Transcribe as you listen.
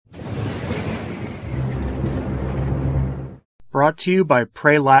Brought to you by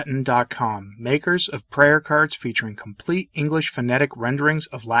PrayLatin.com, makers of prayer cards featuring complete English phonetic renderings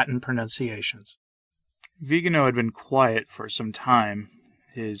of Latin pronunciations. Vigano had been quiet for some time.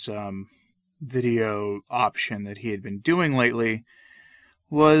 His video option that he had been doing lately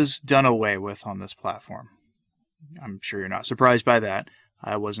was done away with on this platform. I'm sure you're not surprised by that.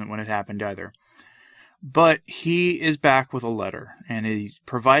 I wasn't when it happened either. But he is back with a letter, and he's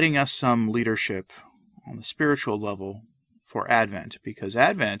providing us some leadership on the spiritual level for Advent, because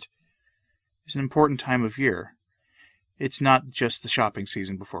Advent is an important time of year. It's not just the shopping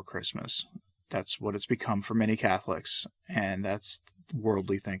season before Christmas. That's what it's become for many Catholics, and that's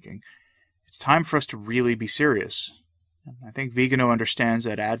worldly thinking. It's time for us to really be serious. I think Vigano understands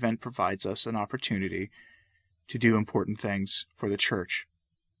that Advent provides us an opportunity to do important things for the Church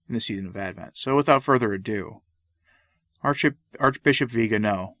in the season of Advent. So without further ado, Archbishop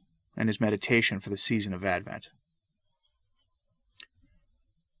Vigano and his meditation for the season of Advent.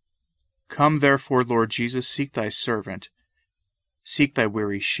 Come therefore, Lord Jesus, seek thy servant, seek thy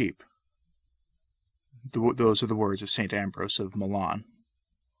weary sheep. Those are the words of St. Ambrose of Milan.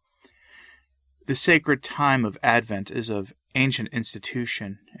 The sacred time of Advent is of ancient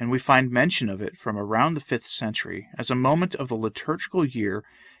institution, and we find mention of it from around the 5th century as a moment of the liturgical year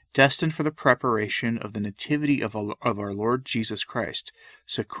destined for the preparation of the Nativity of our Lord Jesus Christ,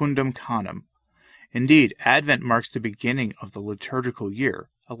 secundum canum. Indeed, Advent marks the beginning of the liturgical year,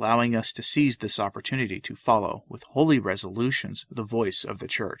 allowing us to seize this opportunity to follow, with holy resolutions, the voice of the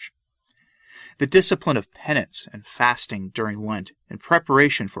Church. The discipline of penance and fasting during Lent in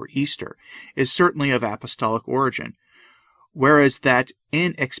preparation for Easter is certainly of apostolic origin, whereas that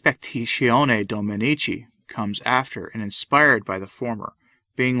in expectatione Dominici comes after and inspired by the former,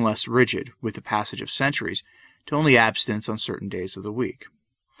 being less rigid, with the passage of centuries, to only abstinence on certain days of the week.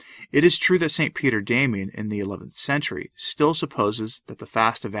 It is true that St. Peter Damian in the 11th century still supposes that the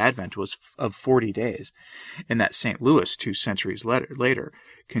fast of Advent was of 40 days, and that St. Louis, 2 centuries later,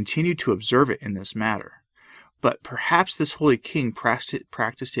 continued to observe it in this matter. But perhaps this holy king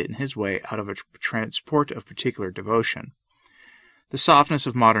practiced it in his way out of a transport of particular devotion. The softness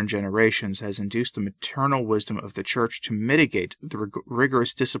of modern generations has induced the maternal wisdom of the Church to mitigate the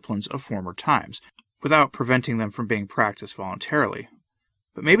rigorous disciplines of former times, without preventing them from being practiced voluntarily.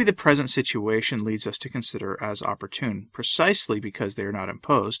 But maybe the present situation leads us to consider as opportune, precisely because they are not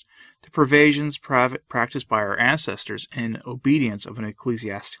imposed, the provisions practiced by our ancestors in obedience of an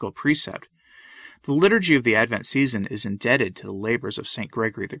ecclesiastical precept. The liturgy of the Advent season is indebted to the labors of St.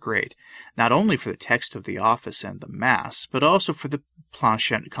 Gregory the Great, not only for the text of the office and the Mass, but also for the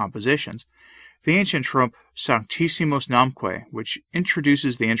planchet compositions. The ancient trompe Sanctissimos Namque, which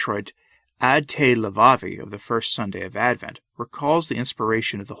introduces the introit Ad te levavi of the first Sunday of Advent, recalls the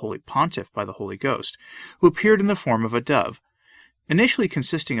inspiration of the Holy Pontiff by the Holy Ghost, who appeared in the form of a dove. Initially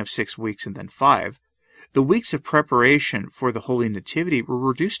consisting of 6 weeks and then 5, the weeks of preparation for the Holy Nativity were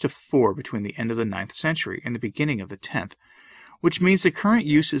reduced to 4 between the end of the 9th century and the beginning of the 10th, which means the current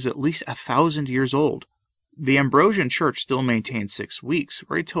use is at least 1,000 years old. The Ambrosian Church still maintains 6 weeks,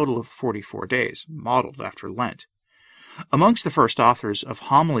 for a total of 44 days, modeled after Lent. Amongst the first authors of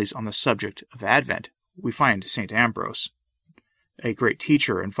homilies on the subject of Advent, we find St. Ambrose, a great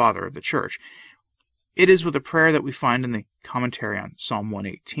teacher and father of the Church. It is with a prayer that we find in the commentary on Psalm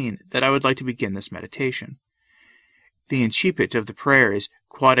 118 that I would like to begin this meditation. The incipit of the prayer is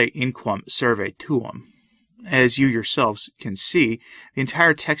Quade inquam serve tuum. As you yourselves can see, the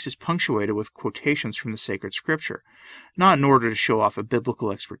entire text is punctuated with quotations from the sacred scripture, not in order to show off a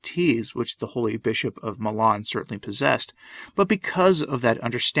biblical expertise, which the holy bishop of Milan certainly possessed, but because of that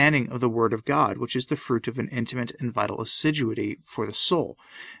understanding of the word of God, which is the fruit of an intimate and vital assiduity for the soul,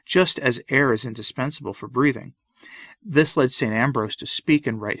 just as air is indispensable for breathing. This led St. Ambrose to speak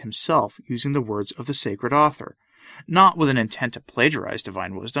and write himself, using the words of the sacred author, not with an intent to plagiarize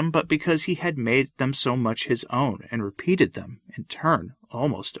divine wisdom, but because he had made them so much his own, and repeated them, in turn,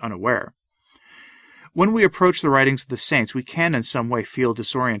 almost unaware. When we approach the writings of the saints, we can in some way feel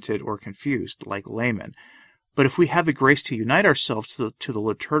disoriented or confused, like laymen. But if we have the grace to unite ourselves to the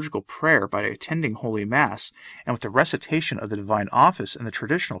liturgical prayer by attending Holy Mass, and with the recitation of the divine office in the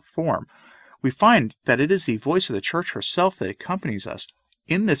traditional form, we find that it is the voice of the Church herself that accompanies us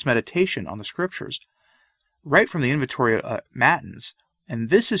in this meditation on the Scriptures, right from the Inventory Matins, and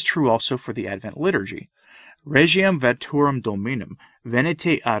this is true also for the Advent liturgy. Regiam veturum Dominum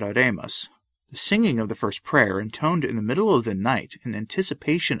venite adoremus. The singing of the first prayer, intoned in the middle of the night in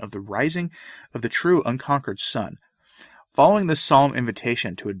anticipation of the rising of the true unconquered sun, following this solemn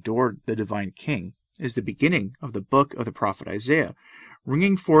invitation to adore the divine King, is the beginning of the book of the prophet Isaiah,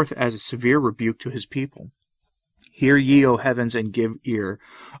 ringing forth as a severe rebuke to his people. Hear ye, O heavens, and give ear,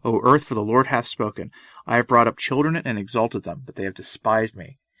 O earth, for the Lord hath spoken. I have brought up children and exalted them, but they have despised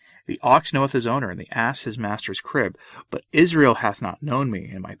me. The ox knoweth his owner, and the ass his master's crib. But Israel hath not known me,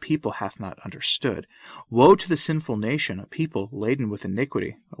 and my people hath not understood. Woe to the sinful nation, a people laden with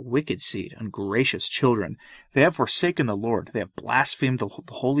iniquity, a wicked seed, ungracious children. They have forsaken the Lord. They have blasphemed the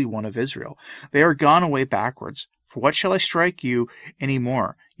Holy One of Israel. They are gone away backwards. For what shall I strike you any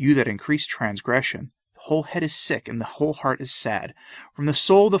more, you that increase transgression? The whole head is sick, and the whole heart is sad. From the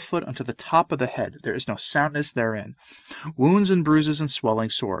sole of the foot unto the top of the head, there is no soundness therein. Wounds and bruises and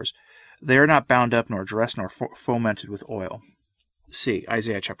swelling sores. They are not bound up, nor dressed, nor fomented with oil. See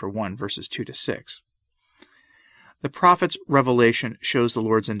Isaiah chapter 1, verses 2-6. The prophet's revelation shows the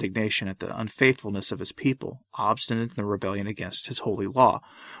Lord's indignation at the unfaithfulness of his people, obstinate in the rebellion against his holy law.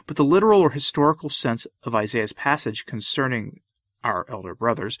 But the literal or historical sense of Isaiah's passage concerning our elder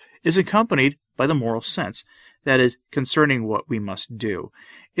brothers is accompanied by the moral sense, that is, concerning what we must do.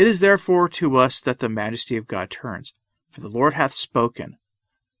 It is therefore to us that the majesty of God turns. For the Lord hath spoken,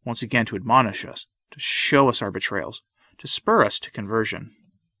 once again to admonish us, to show us our betrayals, to spur us to conversion.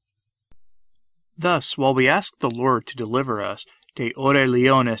 Thus, while we ask the Lord to deliver us de ore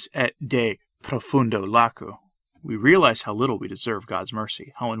leones et de profundo lacu, we realize how little we deserve God's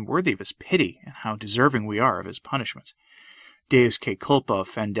mercy, how unworthy of his pity, and how deserving we are of his punishments. Deus que culpa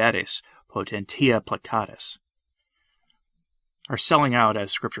offenderis potentia placatis. Our selling out,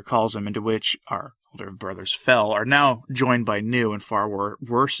 as Scripture calls them, into which our older brothers fell, are now joined by new and far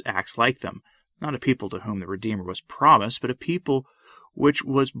worse acts like them, not a people to whom the Redeemer was promised, but a people which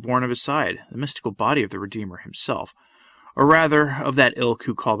was born of his side, the mystical body of the Redeemer himself, or rather of that ilk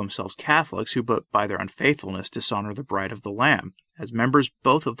who call themselves Catholics, who but by their unfaithfulness dishonor the bride of the Lamb, as members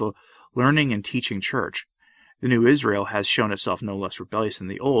both of the learning and teaching church. The new Israel has shown itself no less rebellious than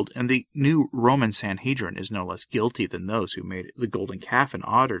the old, and the new Roman Sanhedrin is no less guilty than those who made the golden calf and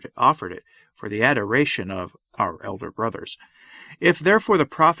offered it for the adoration of our elder brothers. If therefore the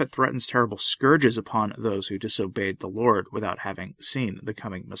prophet threatens terrible scourges upon those who disobeyed the Lord without having seen the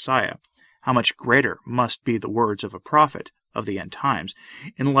coming Messiah, how much greater must be the words of a prophet of the end times,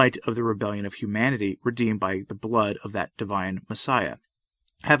 in light of the rebellion of humanity redeemed by the blood of that divine Messiah,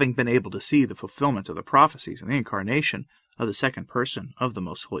 having been able to see the fulfillment of the prophecies and the incarnation of the second person of the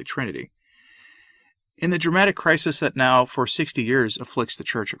Most Holy Trinity. In the dramatic crisis that now for 60 years afflicts the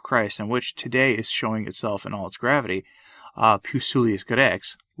Church of Christ, and which today is showing itself in all its gravity, Pusulius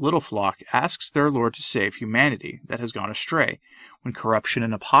Grex, Little Flock asks their Lord to save humanity that has gone astray, when corruption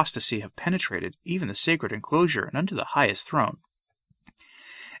and apostasy have penetrated even the sacred enclosure and unto the highest throne.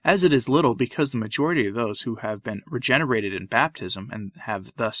 As it is little, because the majority of those who have been regenerated in baptism, and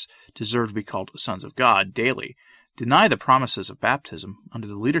have thus deserved to be called sons of God daily, deny the promises of baptism under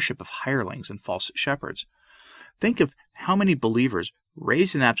the leadership of hirelings and false shepherds. Think of how many believers,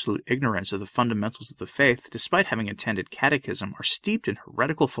 raised in absolute ignorance of the fundamentals of the faith, despite having attended catechism, are steeped in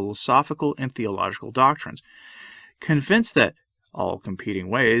heretical philosophical and theological doctrines, convinced that all competing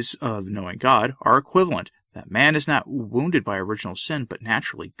ways of knowing God are equivalent, that man is not wounded by original sin but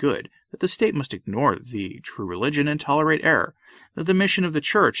naturally good, that the state must ignore the true religion and tolerate error, that the mission of the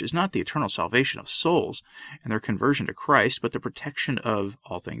Church is not the eternal salvation of souls and their conversion to Christ, but the protection of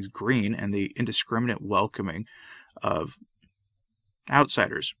all things green and the indiscriminate welcoming of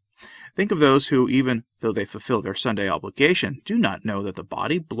outsiders. Think of those who, even though they fulfill their Sunday obligation, do not know that the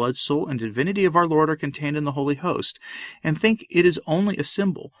body, blood, soul, and divinity of our Lord are contained in the Holy Host, and think it is only a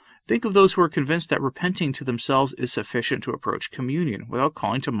symbol. Think of those who are convinced that repenting to themselves is sufficient to approach communion, without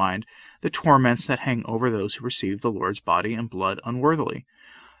calling to mind the torments that hang over those who receive the Lord's body and blood unworthily.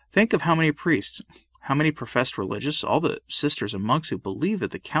 Think of how many priests, how many professed religious, all the sisters and monks who believed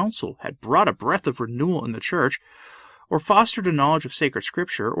that the council had brought a breath of renewal in the Church, or fostered a knowledge of sacred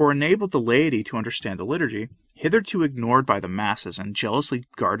Scripture, or enabled the laity to understand the liturgy, hitherto ignored by the masses and jealously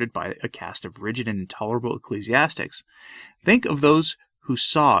guarded by a caste of rigid and intolerable ecclesiastics. Think of those who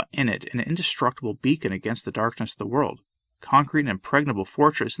saw in it an indestructible beacon against the darkness of the world, concrete and impregnable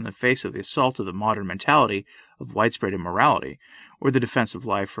fortress in the face of the assault of the modern mentality of widespread immorality, or the defense of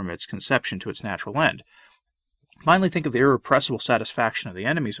life from its conception to its natural end. Finally, think of the irrepressible satisfaction of the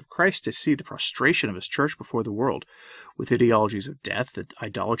enemies of Christ to see the prostration of his church before the world, with ideologies of death, the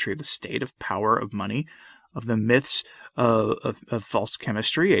idolatry of the state, of power, of money, of the myths of false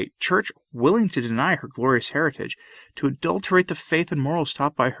chemistry, a church willing to deny her glorious heritage, to adulterate the faith and morals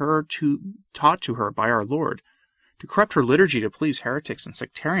taught to her by our Lord, to corrupt her liturgy to please heretics and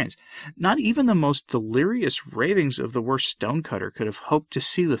sectarians. Not even the most delirious ravings of the worst stonecutter could have hoped to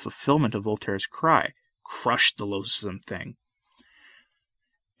see the fulfillment of Voltaire's cry, "Crush the loathsome thing."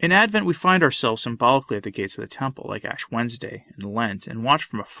 In Advent, we find ourselves symbolically at the gates of the temple, like Ash Wednesday and Lent, and watch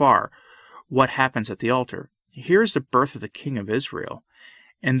from afar what happens at the altar. Here is the birth of the King of Israel,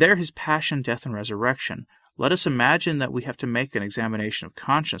 and there his passion, death, and resurrection. Let us imagine that we have to make an examination of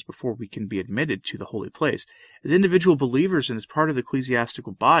conscience before we can be admitted to the holy place. As individual believers and as part of the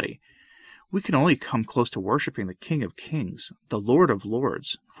ecclesiastical body, we can only come close to worshiping the King of Kings, the Lord of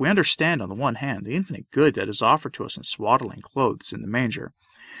Lords, if we understand, on the one hand, the infinite good that is offered to us in swaddling clothes in the manger,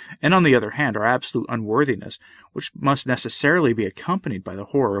 and on the other hand, our absolute unworthiness, which must necessarily be accompanied by the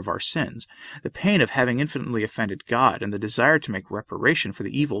horror of our sins, the pain of having infinitely offended God, and the desire to make reparation for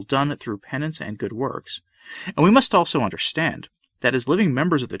the evil done through penance and good works. And we must also understand that as living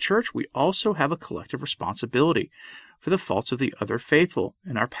members of the Church, we also have a collective responsibility for the faults of the other faithful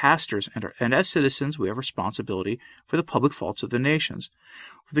and our pastors, and as citizens we have responsibility for the public faults of the nations.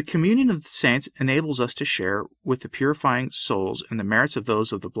 For the communion of the saints enables us to share with the purifying souls and the merits of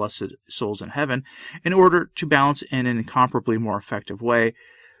those of the blessed souls in heaven, in order to balance in an incomparably more effective way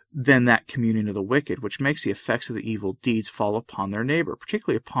than that communion of the wicked, which makes the effects of the evil deeds fall upon their neighbor,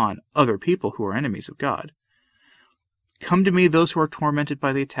 particularly upon other people who are enemies of God. "Come to me, those who are tormented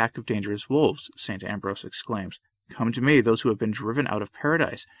by the attack of dangerous wolves," St. Ambrose exclaims. "Come to me, those who have been driven out of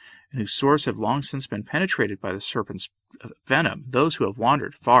paradise, and whose sores have long since been penetrated by the serpent's venom, those who have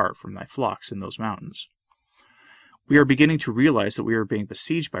wandered far from thy flocks in those mountains." We are beginning to realize that we are being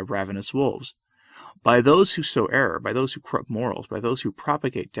besieged by ravenous wolves, by those who sow error, by those who corrupt morals, by those who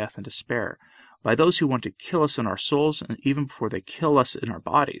propagate death and despair, by those who want to kill us in our souls, and even before they kill us in our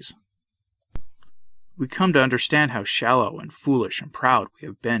bodies. We come to understand how shallow and foolish and proud we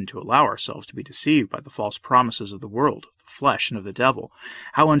have been to allow ourselves to be deceived by the false promises of the world, of the flesh, and of the devil.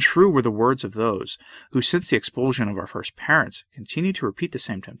 How untrue were the words of those who, since the expulsion of our first parents, continue to repeat the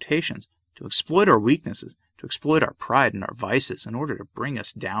same temptations, to exploit our weaknesses, to exploit our pride and our vices in order to bring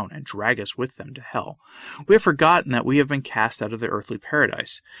us down and drag us with them to hell. We have forgotten that we have been cast out of the earthly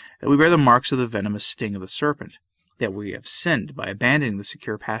paradise, that we bear the marks of the venomous sting of the serpent, that we have sinned by abandoning the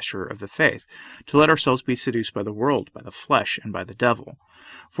secure pasture of the faith, to let ourselves be seduced by the world, by the flesh, and by the devil.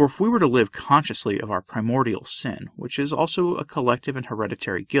 For if we were to live consciously of our primordial sin, which is also a collective and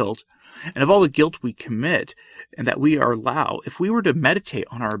hereditary guilt, and of all the guilt we commit and that we allow, if we were to meditate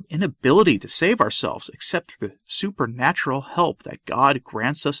on our inability to save ourselves except through the supernatural help that God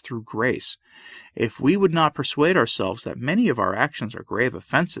grants us through grace, if we would not persuade ourselves that many of our actions are grave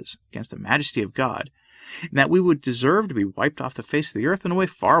offenses against the majesty of God, and that we would deserve to be wiped off the face of the earth in a way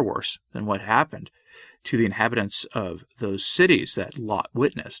far worse than what happened to the inhabitants of those cities that Lot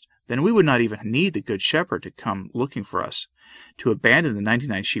witnessed, then we would not even need the Good Shepherd to come looking for us, to abandon the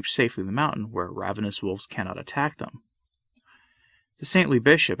 99 sheep safely in the mountain where ravenous wolves cannot attack them. The saintly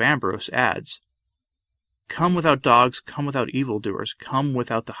bishop Ambrose adds, "Come without dogs, come without evildoers, come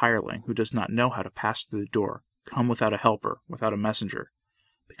without the hireling who does not know how to pass through the door, come without a helper, without a messenger.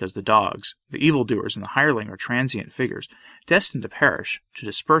 Because the dogs, the evildoers, and the hireling are transient figures, destined to perish, to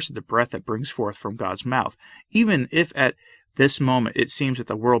disperse at the breath that brings forth from God's mouth, even if at this moment it seems that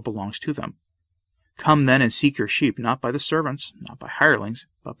the world belongs to them. Come then and seek your sheep, not by the servants, not by hirelings,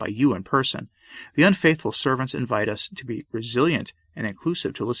 but by you in person. The unfaithful servants invite us to be resilient and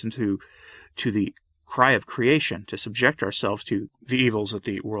inclusive, to listen to the cry of creation, to subject ourselves to the evils that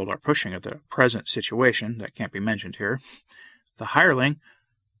the world are pushing at the present situation that can't be mentioned here. The hireling,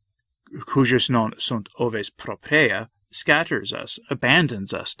 cujus non sunt oves propria, scatters us,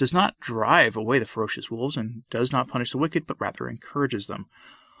 abandons us, does not drive away the ferocious wolves, and does not punish the wicked, but rather encourages them.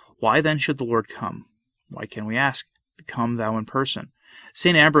 Why then should the Lord come? Why can we ask, "Come thou in person"?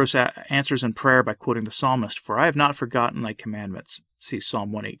 St. Ambrose answers in prayer by quoting the psalmist, "For I have not forgotten thy commandments." See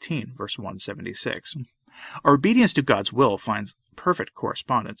Psalm 118, verse 176. Our obedience to God's will finds perfect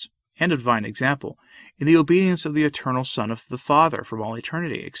correspondence and a divine example in the obedience of the eternal Son of the Father from all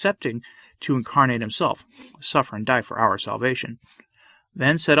eternity, accepting to incarnate himself, suffer and die for our salvation.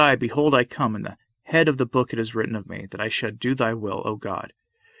 "Then said I, Behold, I come, in the head of the book it is written of me, that I should do thy will, O God."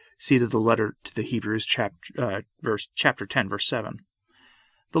 See to the letter to the Hebrews, chapter 10, verse 7.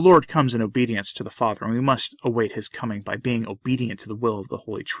 The Lord comes in obedience to the Father, and we must await his coming by being obedient to the will of the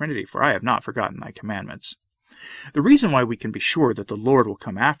Holy Trinity, for I have not forgotten thy commandments. The reason why we can be sure that the Lord will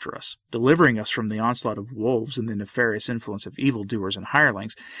come after us, delivering us from the onslaught of wolves and the nefarious influence of evildoers and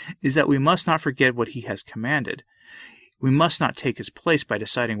hirelings, is that we must not forget what he has commanded. We must not take his place by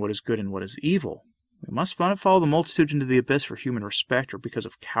deciding what is good and what is evil. We must not follow the multitude into the abyss for human respect or because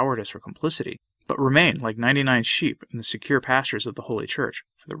of cowardice or complicity, but remain like 99 sheep in the secure pastures of the Holy Church,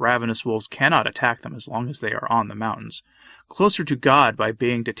 for the ravenous wolves cannot attack them as long as they are on the mountains, closer to God by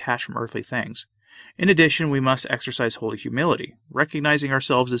being detached from earthly things. In addition, we must exercise holy humility, recognizing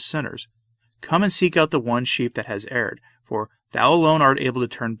ourselves as sinners. Come and seek out the one sheep that has erred, for thou alone art able to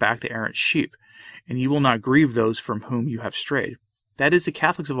turn back the errant sheep, and you will not grieve those from whom you have strayed. That is, the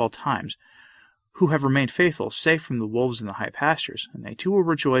Catholics of all times, who have remained faithful, safe from the wolves in the high pastures, and they too will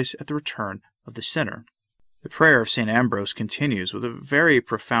rejoice at the return of the sinner. The prayer of St. Ambrose continues with a very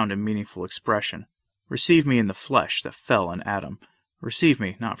profound and meaningful expression. Receive me in the flesh that fell in Adam. Receive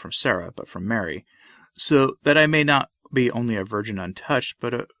me, not from Sarah, but from Mary, so that I may not be only a virgin untouched,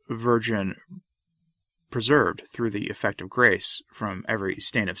 but a virgin preserved through the effect of grace from every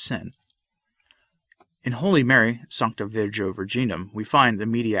stain of sin. In Holy Mary, Sancta Virgo Virginum, we find the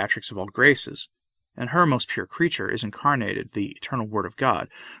mediatrix of all graces. In her most pure creature is incarnated the eternal Word of God.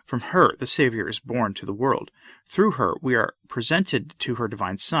 From her the Savior is born to the world. Through her we are presented to her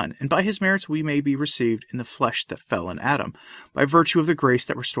divine Son, and by his merits we may be received in the flesh that fell in Adam, by virtue of the grace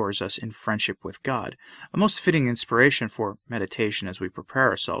that restores us in friendship with God, a most fitting inspiration for meditation as we prepare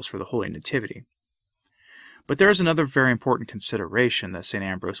ourselves for the Holy Nativity. But there is another very important consideration that St.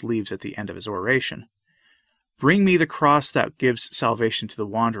 Ambrose leaves at the end of his oration. Bring me the cross that gives salvation to the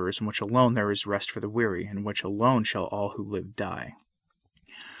wanderers, in which alone there is rest for the weary, in which alone shall all who live die.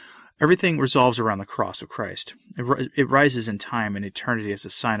 Everything revolves around the cross of Christ. It rises in time and eternity as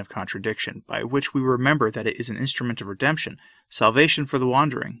a sign of contradiction, by which we remember that it is an instrument of redemption, salvation for the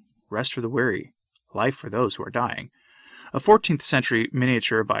wandering, rest for the weary, life for those who are dying. A 14th century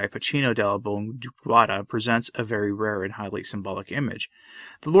miniature by Pacino della Bonguata presents a very rare and highly symbolic image.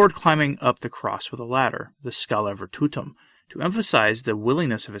 The Lord climbing up the cross with a ladder, the Scala Virtutum, to emphasize the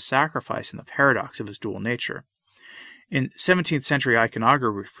willingness of his sacrifice and the paradox of his dual nature. In 17th century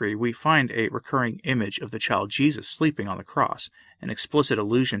iconography, we find a recurring image of the child Jesus sleeping on the cross, an explicit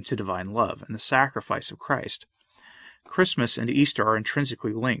allusion to divine love and the sacrifice of Christ. Christmas and Easter are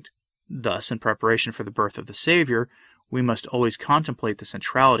intrinsically linked. Thus, in preparation for the birth of the Savior, we must always contemplate the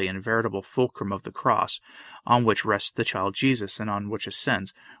centrality and veritable fulcrum of the cross, on which rests the child Jesus and on which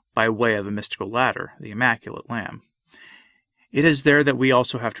ascends, by way of a mystical ladder, the Immaculate Lamb. It is there that we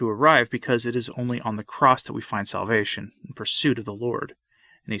also have to arrive, because it is only on the cross that we find salvation, in pursuit of the Lord.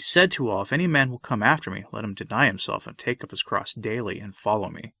 And he said to all, if any man will come after me, let him deny himself and take up his cross daily and follow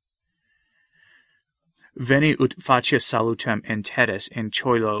me. Veni ut facias salutem in terris in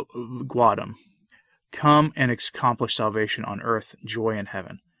coelo guadam. Come and accomplish salvation on earth, joy in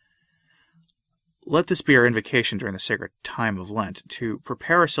heaven. Let this be our invocation during the sacred time of Lent, to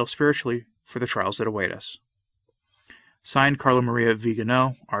prepare ourselves spiritually for the trials that await us. Signed, Carlo Maria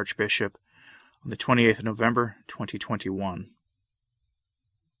Vigano, Archbishop, on the 28th of November, 2021.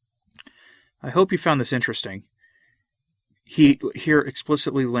 I hope you found this interesting. He here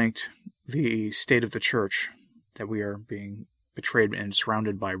explicitly linked the state of the Church, that we are being betrayed and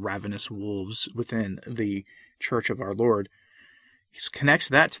surrounded by ravenous wolves within the Church of our Lord. He connects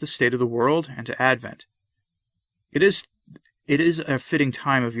that to the state of the world and to Advent. It is a fitting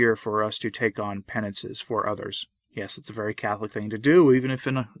time of year for us to take on penances for others. Yes, it's a very Catholic thing to do, even if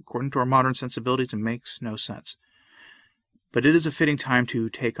according to our modern sensibilities it makes no sense. But it is a fitting time to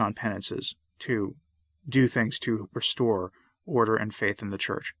take on penances, to do things to restore order and faith in the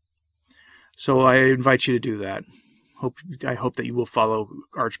Church. So I invite you to do that. I hope that you will follow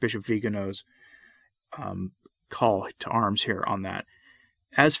Archbishop Vigano's call to arms here on that.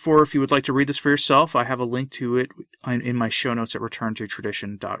 As for if you would like to read this for yourself, I have a link to it in my show notes at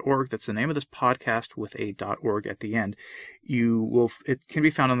returntotradition.org. That's the name of this podcast with a .org at the end. It can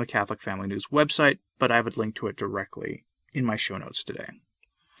be found on the Catholic Family News website, but I have a link to it directly in my show notes today.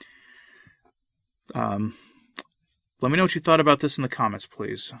 Let me know what you thought about this in the comments,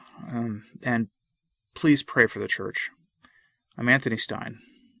 please. And please pray for the Church. I'm Anthony Stein.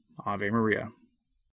 Ave Maria.